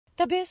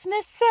the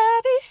Business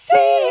Savvy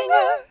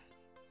Singer.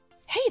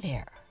 Hey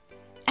there,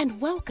 and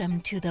welcome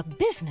to the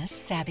Business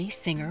Savvy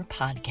Singer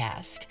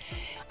podcast.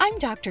 I'm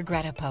Dr.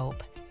 Greta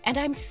Pope, and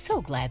I'm so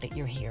glad that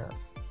you're here.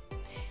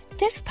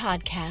 This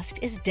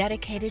podcast is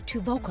dedicated to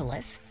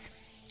vocalists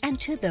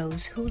and to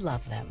those who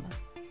love them.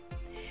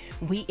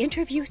 We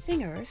interview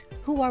singers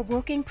who are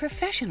working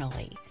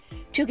professionally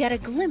to get a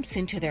glimpse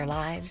into their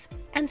lives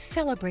and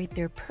celebrate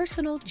their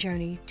personal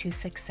journey to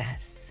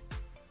success.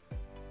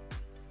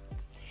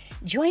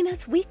 Join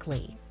us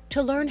weekly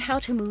to learn how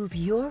to move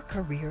your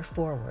career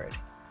forward.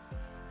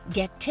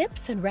 Get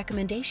tips and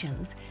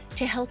recommendations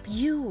to help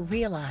you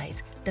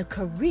realize the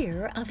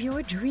career of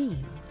your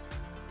dreams.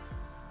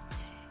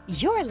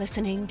 You're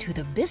listening to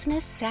the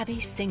Business Savvy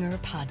Singer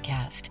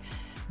podcast,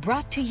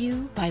 brought to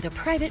you by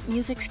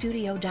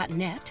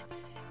theprivatemusicstudio.net,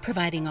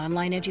 providing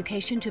online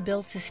education to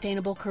build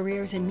sustainable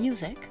careers in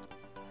music.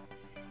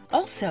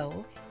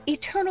 Also,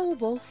 Eternal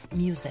Wolf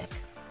Music,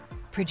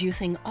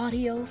 producing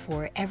audio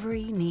for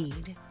every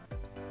need.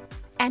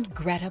 And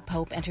Greta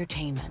Pope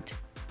Entertainment,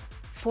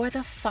 for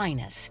the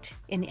finest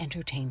in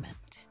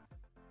entertainment.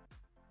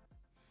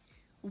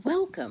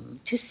 Welcome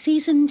to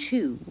Season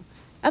 2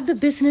 of the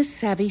Business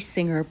Savvy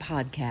Singer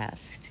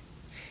podcast.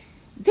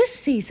 This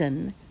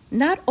season,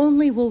 not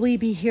only will we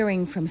be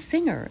hearing from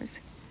singers,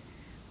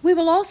 we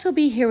will also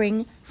be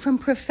hearing from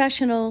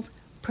professionals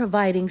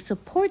providing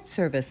support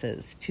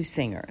services to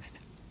singers.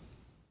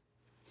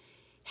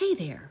 Hey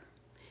there,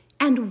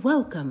 and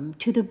welcome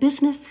to the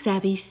Business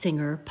Savvy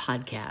Singer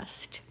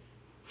podcast.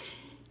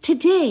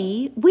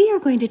 Today, we are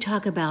going to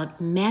talk about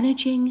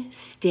managing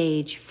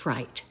stage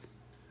fright,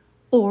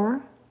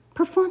 or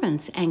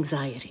performance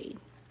anxiety.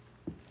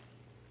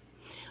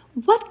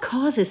 What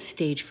causes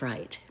stage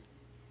fright?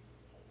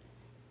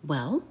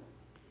 Well,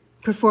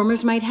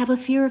 performers might have a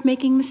fear of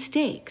making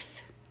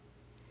mistakes.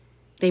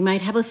 They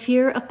might have a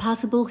fear of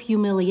possible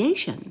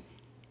humiliation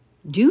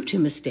due to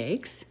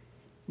mistakes,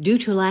 due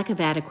to lack of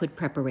adequate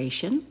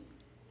preparation,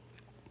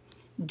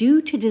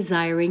 due to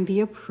desiring the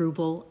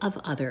approval of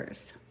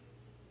others.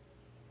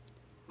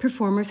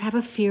 Performers have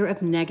a fear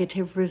of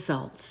negative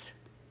results.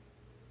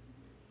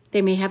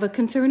 They may have a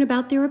concern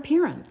about their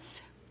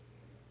appearance.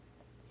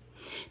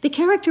 The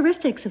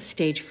characteristics of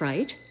stage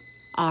fright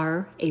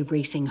are a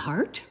racing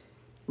heart,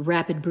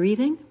 rapid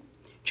breathing,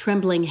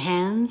 trembling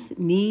hands,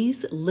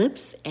 knees,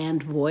 lips,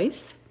 and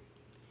voice,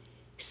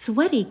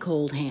 sweaty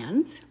cold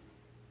hands,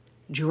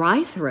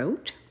 dry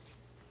throat,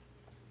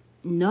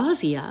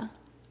 nausea,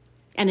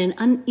 and an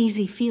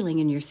uneasy feeling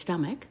in your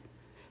stomach,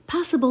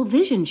 possible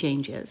vision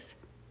changes,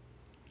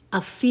 a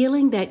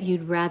feeling that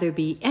you'd rather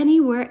be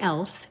anywhere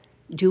else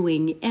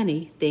doing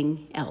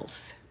anything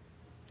else.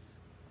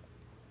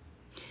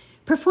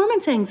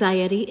 Performance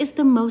anxiety is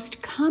the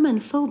most common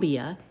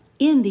phobia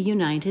in the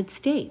United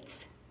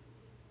States.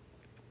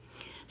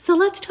 So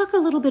let's talk a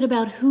little bit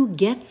about who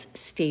gets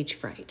stage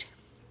fright.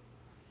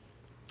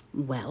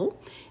 Well,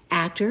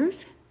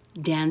 actors,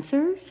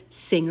 dancers,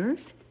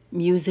 singers,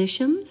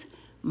 musicians,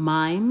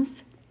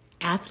 mimes,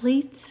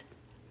 athletes,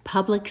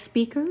 public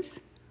speakers,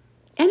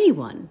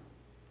 anyone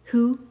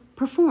who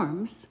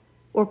performs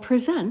or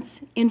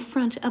presents in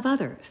front of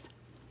others.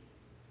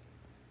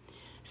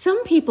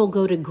 Some people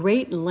go to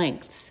great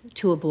lengths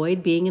to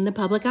avoid being in the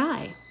public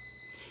eye,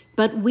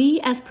 but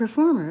we as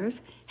performers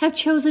have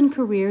chosen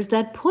careers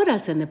that put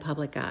us in the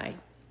public eye.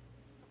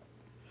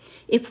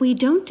 If we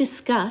don't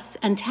discuss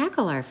and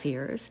tackle our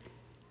fears,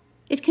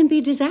 it can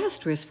be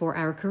disastrous for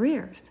our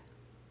careers.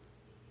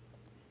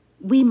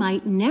 We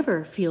might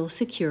never feel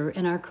secure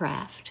in our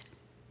craft.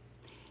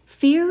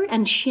 Fear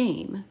and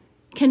shame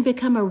can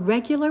become a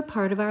regular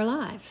part of our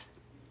lives.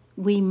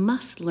 We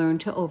must learn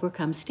to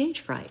overcome stage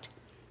fright.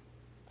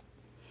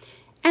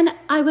 And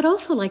I would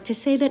also like to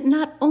say that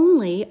not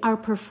only are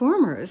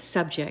performers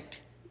subject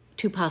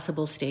to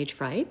possible stage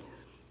fright,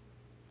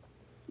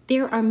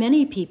 there are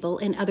many people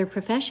in other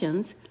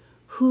professions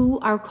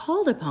who are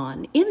called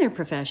upon in their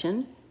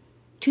profession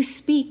to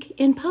speak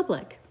in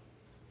public.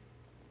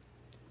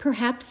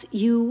 Perhaps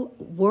you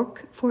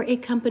work for a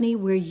company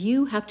where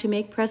you have to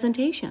make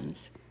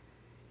presentations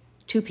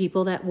to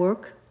people that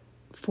work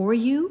for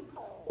you,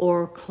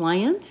 or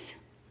clients,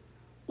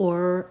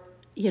 or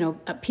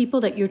people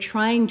that you're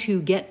trying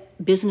to get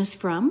business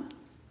from.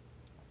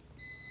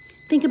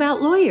 Think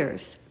about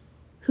lawyers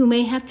who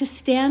may have to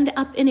stand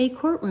up in a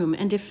courtroom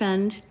and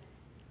defend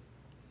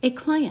a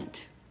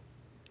client.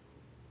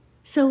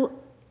 So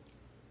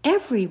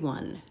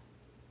everyone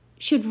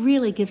should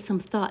really give some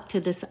thought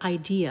to this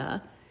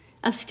idea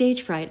of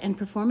stage fright and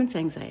performance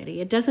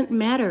anxiety. It doesn't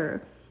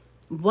matter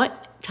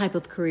what type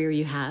of career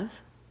you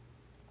have.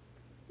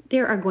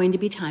 There are going to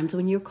be times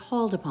when you're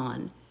called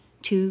upon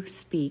to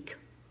speak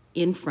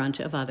in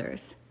front of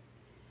others.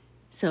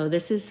 So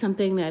this is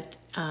something that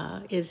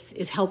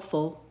is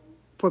helpful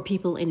for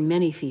people in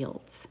many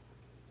fields.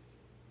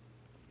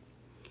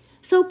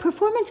 So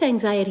performance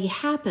anxiety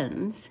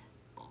happens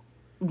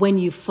when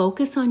you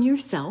focus on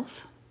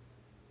yourself,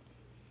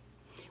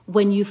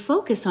 when you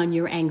focus on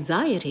your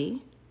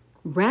anxiety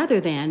rather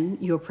than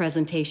your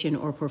presentation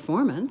or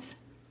performance,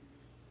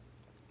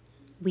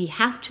 We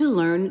have to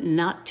learn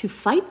not to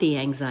fight the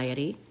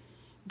anxiety,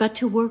 but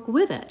to work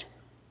with it.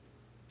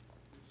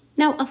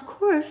 Now, of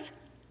course,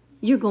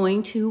 you're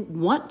going to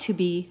want to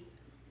be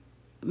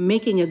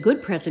making a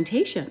good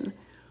presentation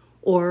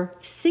or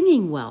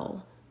singing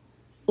well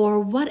or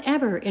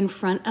whatever in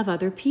front of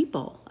other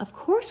people. Of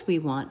course we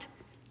want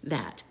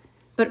that.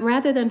 But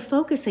rather than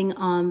focusing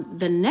on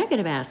the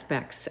negative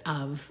aspects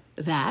of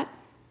that,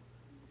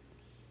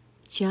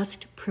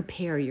 just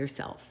prepare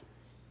yourself.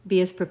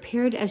 Be as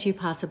prepared as you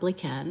possibly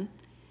can,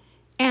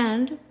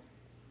 and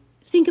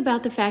think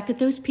about the fact that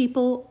those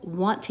people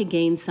want to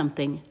gain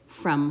something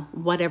from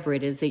whatever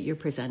it is that you're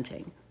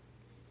presenting.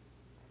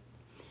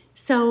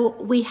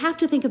 So we have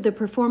to think of the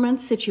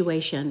performance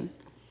situation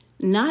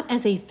not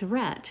as a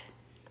threat,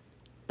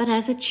 but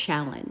as a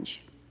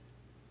challenge.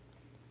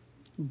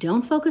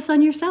 Don't focus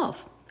on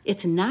yourself.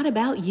 It's not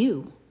about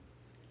you.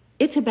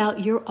 It's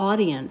about your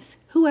audience,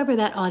 whoever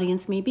that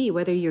audience may be,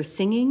 whether you're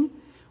singing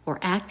or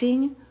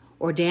acting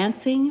or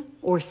dancing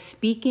or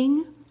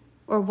speaking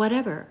or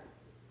whatever.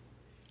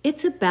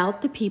 It's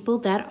about the people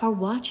that are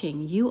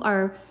watching. You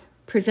are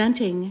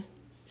presenting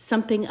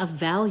something of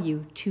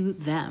value to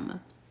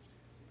them.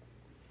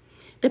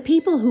 The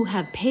people who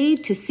have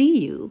paid to see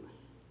you,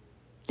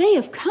 they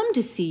have come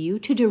to see you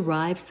to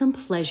derive some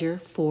pleasure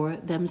for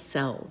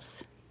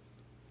themselves.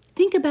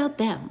 Think about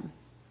them.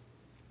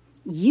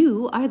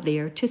 You are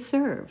there to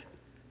serve.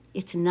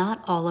 It's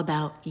not all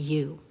about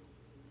you.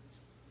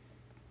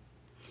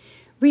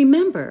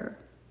 Remember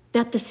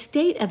that the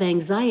state of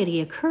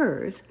anxiety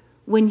occurs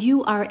when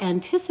you are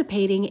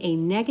anticipating a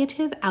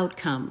negative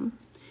outcome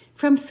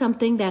from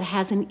something that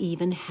hasn't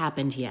even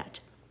happened yet.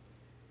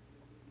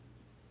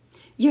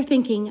 You're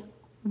thinking,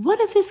 what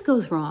if this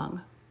goes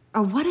wrong?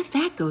 Or what if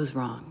that goes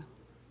wrong?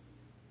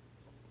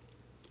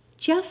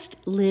 Just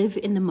live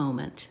in the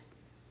moment.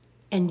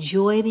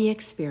 Enjoy the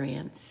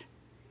experience.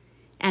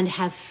 And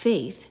have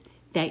faith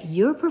that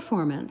your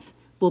performance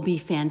will be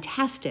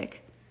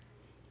fantastic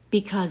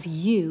because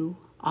you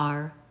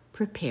are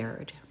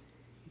prepared.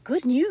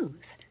 Good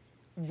news.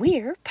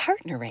 We're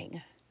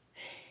partnering.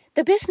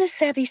 The Business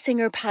Savvy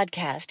Singer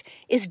podcast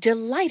is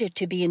delighted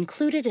to be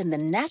included in the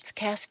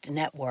NatsCast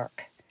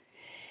network.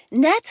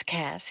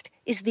 NatsCast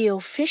is the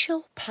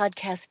official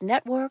podcast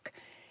network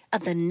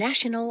of the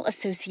National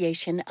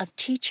Association of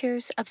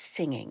Teachers of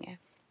Singing.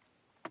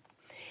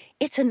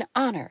 It's an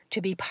honor to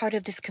be part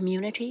of this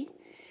community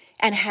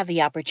and have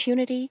the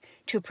opportunity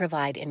to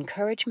provide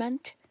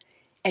encouragement,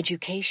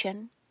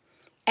 education,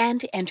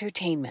 and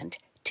entertainment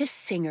to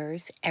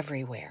singers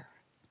everywhere.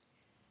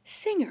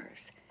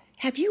 Singers,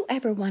 have you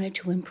ever wanted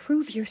to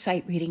improve your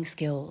sight reading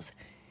skills?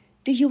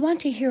 Do you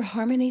want to hear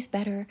harmonies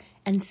better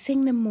and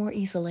sing them more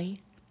easily?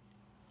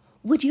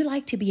 Would you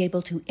like to be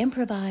able to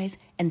improvise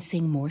and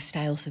sing more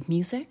styles of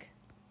music?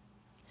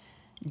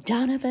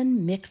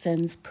 Donovan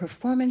Mixon's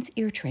Performance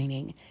Ear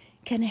Training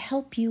can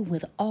help you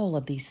with all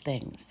of these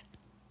things.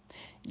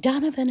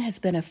 Donovan has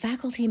been a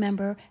faculty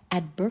member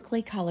at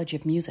Berklee College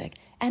of Music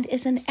and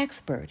is an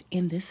expert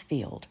in this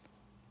field.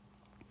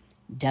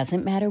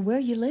 Doesn't matter where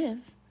you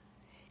live.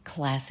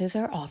 Classes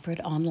are offered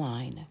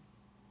online.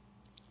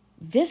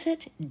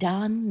 Visit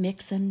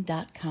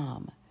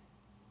donmixon.com.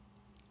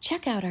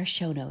 Check out our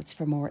show notes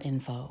for more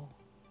info.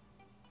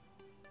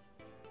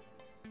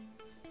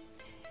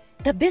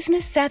 The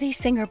Business Savvy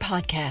Singer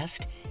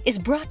podcast is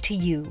brought to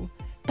you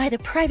by the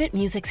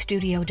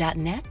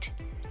privatemusicstudio.net,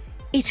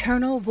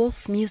 Eternal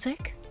Wolf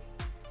Music,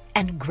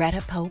 and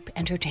Greta Pope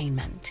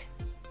Entertainment.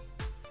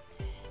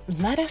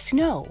 Let us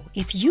know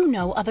if you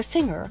know of a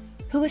singer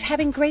who is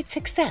having great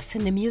success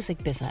in the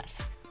music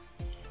business.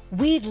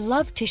 We'd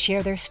love to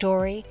share their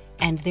story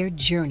and their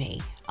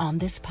journey on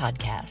this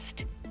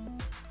podcast.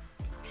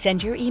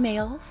 Send your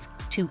emails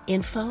to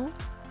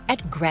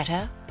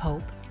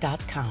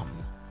info@gretapope.com.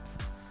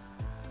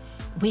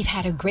 We've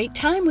had a great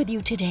time with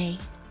you today.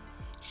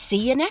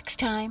 See you next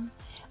time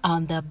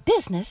on the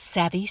Business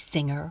Savvy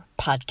Singer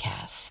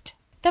podcast.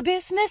 The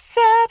Business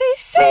Savvy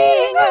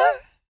Singer.